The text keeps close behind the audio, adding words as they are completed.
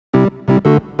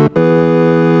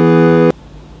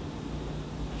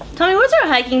Tommy, where's our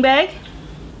hiking bag?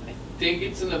 I think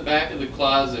it's in the back of the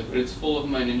closet, but it's full of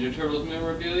my Ninja Turtles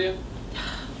memorabilia.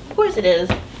 Of course it is.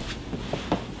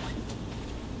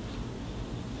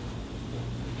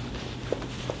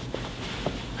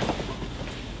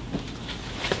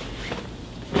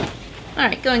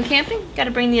 Alright, going camping.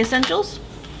 Gotta bring the essentials.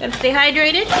 Gotta stay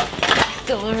hydrated.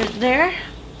 Go over there.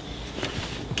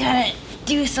 Gotta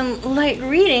do some light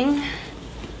reading.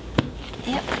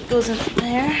 Yep, it goes in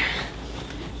there.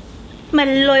 My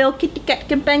loyal kitty cat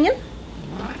companion.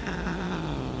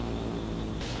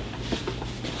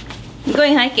 I'm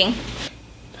going hiking.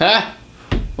 Ha!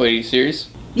 Wait, are you serious?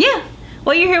 Yeah.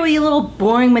 While you're here with your little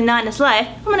boring, monotonous life,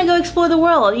 I'm gonna go explore the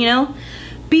world, you know?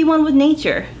 Be one with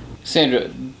nature.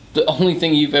 Sandra, the only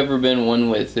thing you've ever been one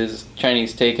with is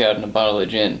Chinese takeout and a bottle of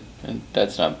gin, and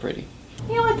that's not pretty.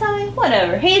 You know what, Tommy?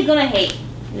 Whatever. Hate's gonna hate.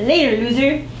 Later,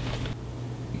 loser.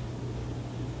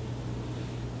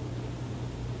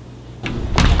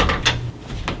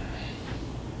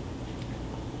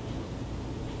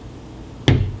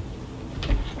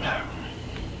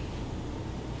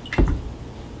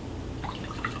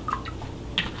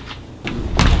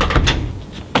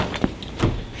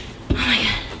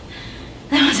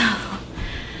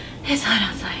 It's hot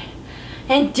outside.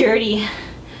 And dirty.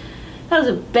 That was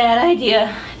a bad idea.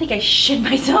 I think I shit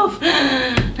myself. Would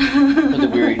the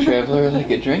weary traveler like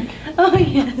a drink? Oh,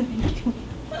 yeah. Thank you.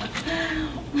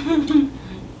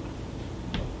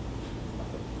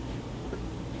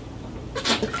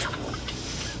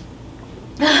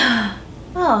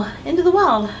 Oh, Into the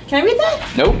Wild. Can I read that?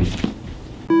 Nope.